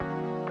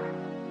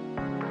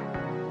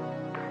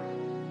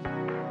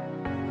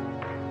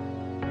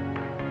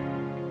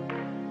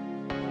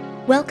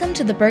Welcome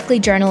to the Berkeley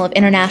Journal of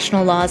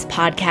International Law's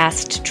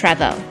podcast,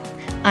 Trevo.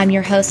 I'm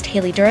your host,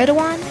 Haley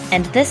Duradawan,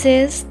 and this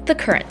is The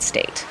Current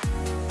State.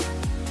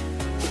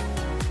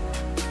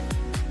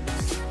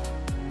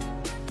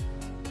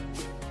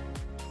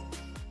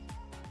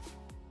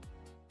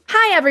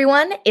 Hi,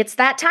 everyone. It's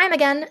that time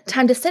again.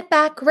 Time to sit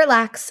back,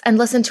 relax, and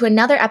listen to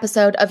another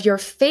episode of your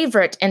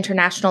favorite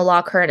international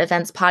law current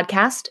events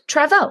podcast,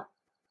 Trevo.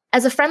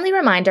 As a friendly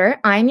reminder,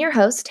 I'm your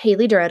host,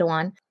 Haley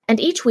Duradawan, and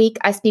each week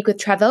I speak with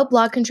Trevo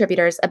blog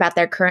contributors about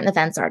their current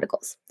events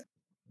articles.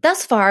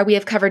 Thus far, we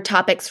have covered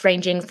topics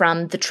ranging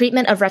from the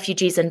treatment of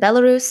refugees in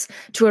Belarus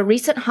to a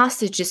recent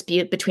hostage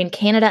dispute between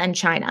Canada and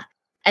China.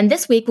 And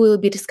this week we will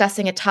be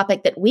discussing a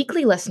topic that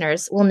weekly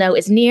listeners will know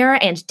is near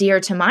and dear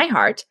to my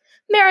heart: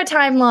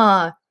 maritime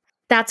law.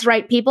 That's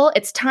right, people.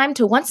 It's time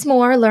to once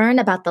more learn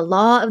about the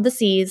law of the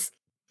seas.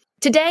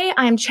 Today,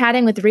 I am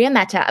chatting with Ria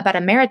Mehta about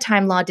a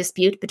maritime law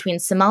dispute between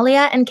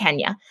Somalia and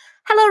Kenya.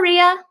 Hello,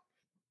 Ria.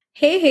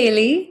 Hey,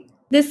 Haley.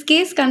 This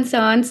case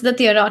concerns the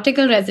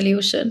theoretical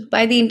resolution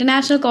by the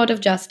International Court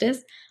of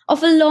Justice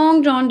of a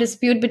long-drawn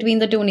dispute between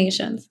the two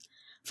nations.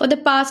 For the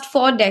past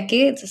 4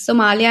 decades,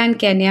 Somalia and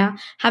Kenya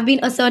have been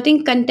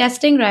asserting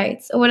contesting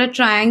rights over a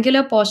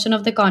triangular portion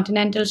of the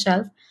continental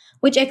shelf,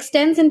 which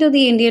extends into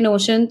the Indian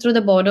Ocean through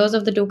the borders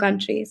of the two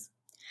countries.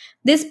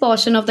 This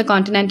portion of the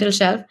continental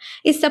shelf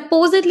is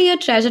supposedly a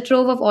treasure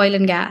trove of oil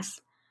and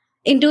gas.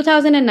 In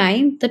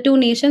 2009, the two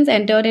nations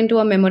entered into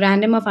a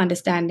memorandum of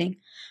understanding,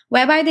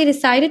 whereby they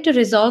decided to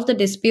resolve the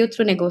dispute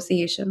through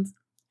negotiations.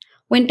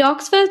 When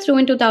talks fell through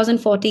in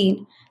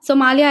 2014,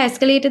 Somalia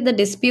escalated the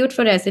dispute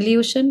for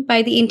resolution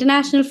by the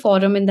International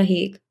Forum in The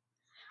Hague.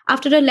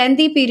 After a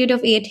lengthy period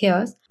of 8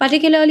 years,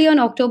 particularly on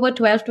October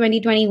 12,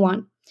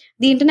 2021,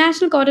 the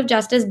International Court of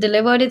Justice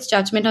delivered its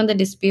judgment on the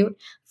dispute,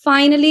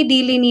 finally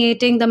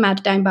delineating the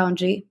maritime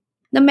boundary.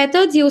 The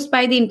methods used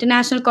by the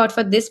International Court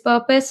for this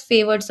purpose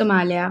favored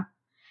Somalia.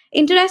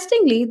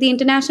 Interestingly, the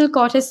International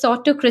Court has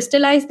sought to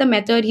crystallize the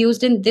method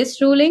used in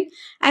this ruling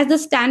as the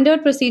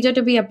standard procedure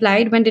to be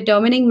applied when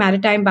determining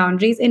maritime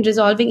boundaries in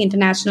resolving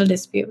international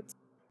disputes.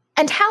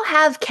 And how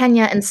have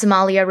Kenya and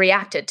Somalia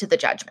reacted to the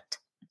judgment?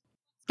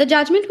 The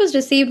judgment was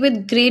received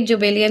with great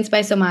jubilance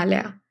by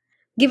Somalia.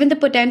 Given the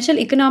potential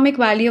economic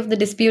value of the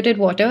disputed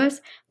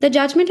waters, the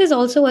judgment has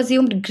also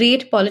assumed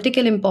great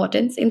political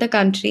importance in the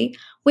country,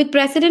 with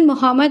President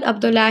Mohamed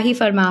Abdullahi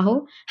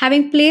Farmajo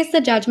having placed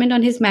the judgment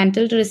on his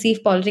mantle to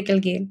receive political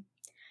gain.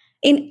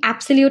 In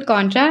absolute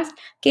contrast,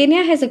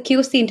 Kenya has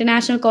accused the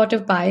International Court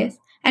of bias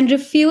and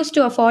refused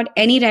to afford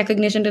any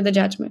recognition to the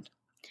judgment.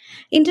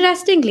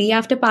 Interestingly,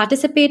 after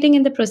participating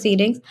in the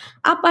proceedings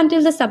up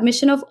until the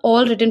submission of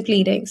all written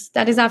pleadings,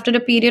 that is after a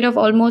period of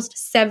almost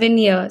 7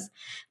 years,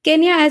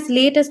 Kenya, as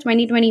late as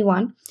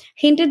 2021,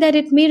 hinted that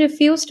it may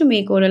refuse to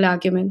make oral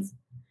arguments.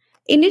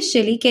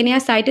 Initially, Kenya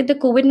cited the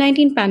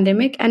COVID-19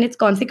 pandemic and its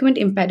consequent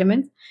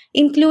impediments,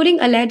 including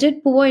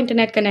alleged poor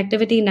internet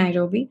connectivity in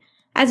Nairobi,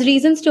 as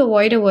reasons to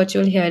avoid a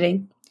virtual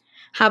hearing.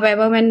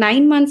 However, when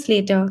 9 months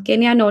later,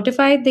 Kenya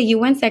notified the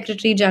UN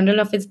Secretary General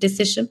of its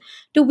decision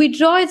to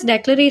withdraw its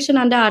declaration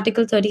under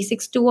Article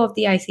 36(2) of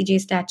the ICJ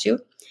statute,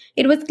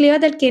 it was clear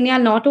that Kenya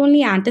not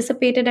only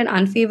anticipated an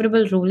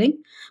unfavorable ruling,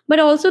 but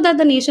also that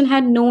the nation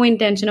had no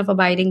intention of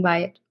abiding by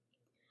it.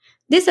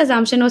 This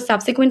assumption was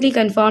subsequently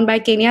confirmed by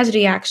Kenya's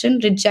reaction,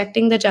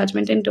 rejecting the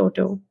judgment in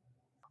toto.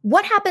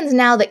 What happens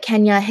now that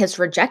Kenya has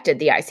rejected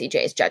the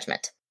ICJ's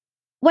judgment?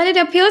 Well, it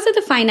appears that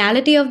the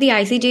finality of the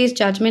ICJ's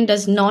judgment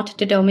does not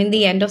determine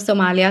the end of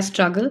Somalia's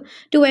struggle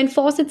to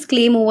enforce its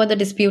claim over the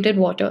disputed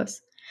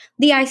waters.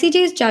 The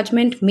ICJ's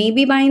judgment may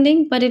be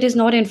binding, but it is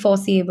not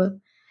enforceable.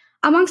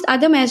 Amongst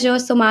other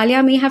measures,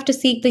 Somalia may have to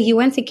seek the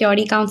UN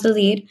Security Council's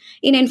aid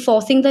in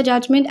enforcing the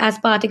judgment as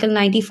per Article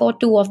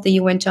 94(2) of the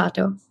UN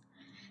Charter.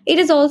 It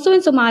is also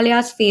in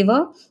Somalia's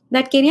favor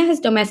that Kenya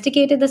has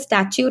domesticated the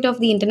statute of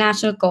the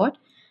International Court,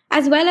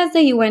 as well as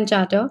the UN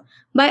Charter,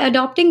 by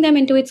adopting them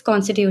into its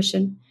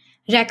constitution,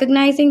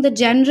 recognizing the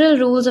general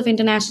rules of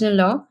international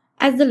law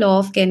as the law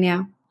of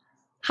Kenya.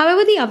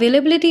 However, the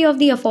availability of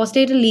the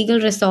aforestated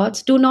legal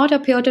resorts do not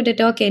appear to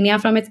deter Kenya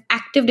from its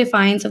active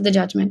defiance of the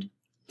judgment.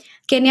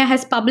 Kenya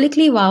has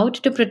publicly vowed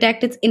to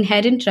protect its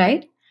inherent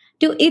right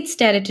to its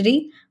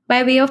territory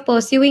by way of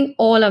pursuing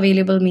all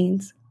available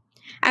means.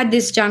 At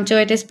this juncture,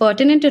 it is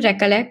pertinent to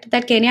recollect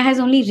that Kenya has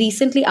only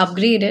recently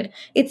upgraded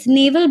its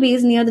naval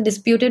base near the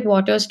disputed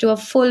waters to a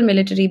full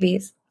military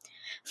base.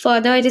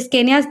 Further, it is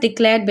Kenya's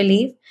declared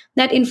belief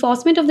that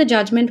enforcement of the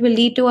judgment will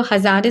lead to a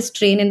hazardous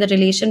strain in the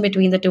relation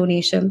between the two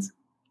nations.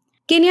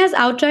 Kenya's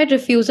outright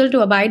refusal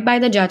to abide by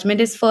the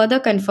judgment is further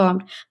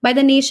confirmed by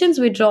the nation's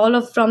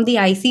withdrawal from the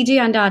ICJ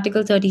under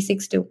Article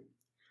 36(2).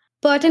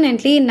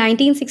 Pertinently, in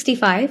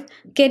 1965,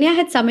 Kenya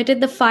had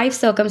submitted the 5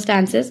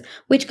 circumstances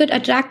which could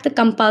attract the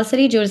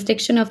compulsory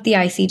jurisdiction of the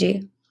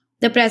ICJ.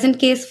 The present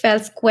case fell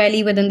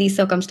squarely within these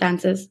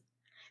circumstances.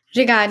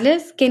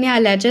 Regardless, Kenya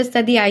alleges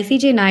that the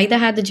ICJ neither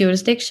had the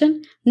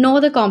jurisdiction nor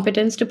the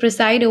competence to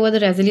preside over the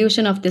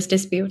resolution of this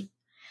dispute.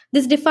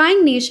 This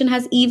defying nation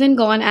has even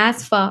gone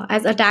as far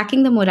as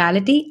attacking the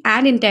morality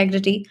and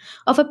integrity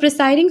of a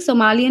presiding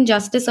Somalian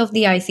justice of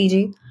the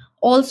ICJ,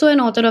 also an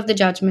author of the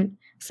judgment,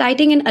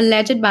 citing an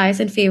alleged bias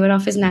in favor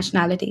of his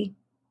nationality.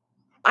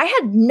 I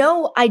had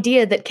no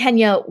idea that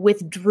Kenya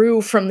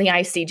withdrew from the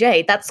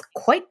ICJ. That's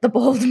quite the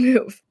bold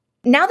move.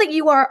 Now that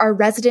you are our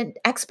resident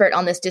expert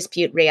on this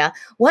dispute, Ria,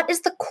 what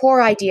is the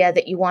core idea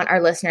that you want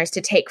our listeners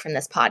to take from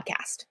this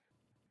podcast?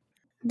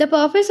 The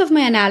purpose of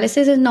my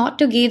analysis is not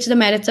to gauge the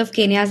merits of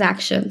Kenya's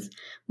actions,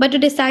 but to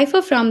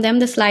decipher from them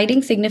the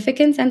sliding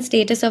significance and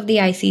status of the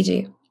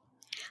ICJ.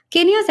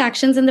 Kenya's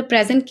actions in the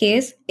present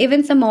case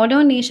evince a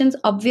modern nation's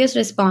obvious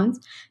response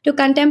to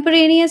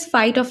contemporaneous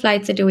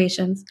fight-or-flight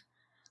situations.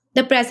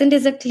 The present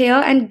is a clear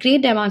and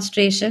great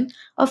demonstration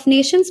of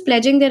nations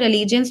pledging their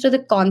allegiance to the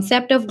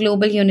concept of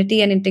global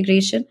unity and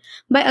integration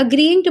by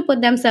agreeing to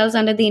put themselves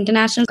under the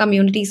international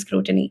community's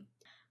scrutiny.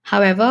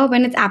 However,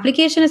 when its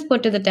application is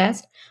put to the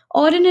test,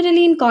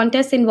 ordinarily in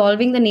contests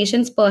involving the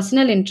nation's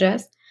personal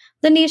interests,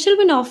 the nation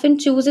will often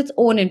choose its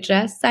own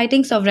interests,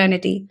 citing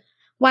sovereignty,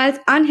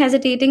 whilst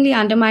unhesitatingly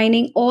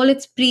undermining all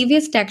its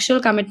previous textual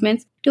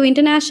commitments to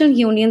international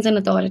unions and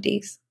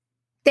authorities.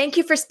 Thank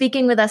you for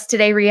speaking with us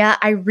today, Ria.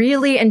 I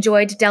really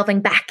enjoyed delving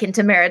back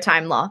into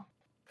maritime law.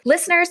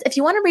 Listeners, if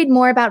you want to read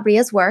more about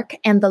Ria's work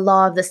and the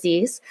law of the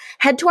seas,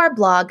 head to our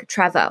blog,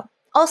 Travaux.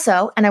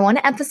 Also, and I want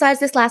to emphasize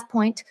this last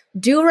point,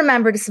 do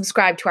remember to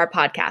subscribe to our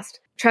podcast.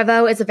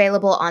 Travaux is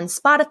available on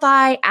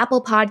Spotify,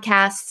 Apple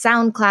Podcasts,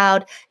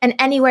 SoundCloud, and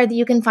anywhere that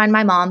you can find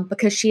my mom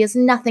because she is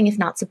nothing if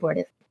not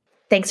supportive.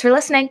 Thanks for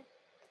listening.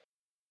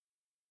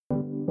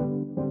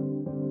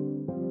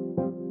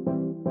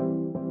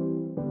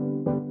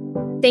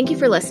 Thank you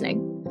for listening.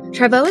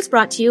 Travaux is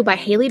brought to you by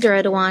Haley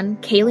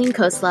Duradawan, Kayleen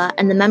Khosla,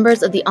 and the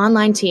members of the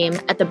online team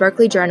at the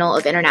Berkeley Journal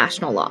of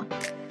International Law.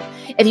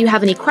 If you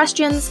have any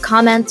questions,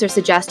 comments, or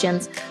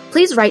suggestions,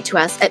 please write to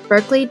us at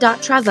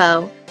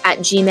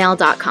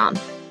berkeley.travaux@gmail.com.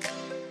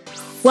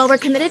 While we're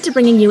committed to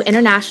bringing you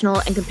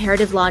international and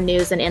comparative law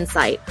news and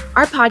insight,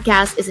 our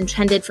podcast is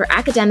intended for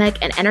academic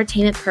and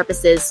entertainment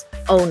purposes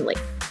only.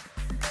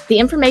 The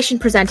information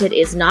presented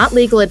is not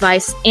legal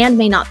advice and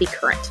may not be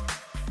current.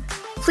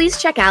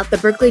 Please check out the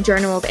Berkeley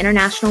Journal of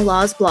International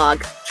Law's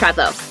blog,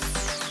 Travaux.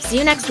 See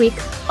you next week.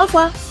 Au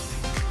revoir.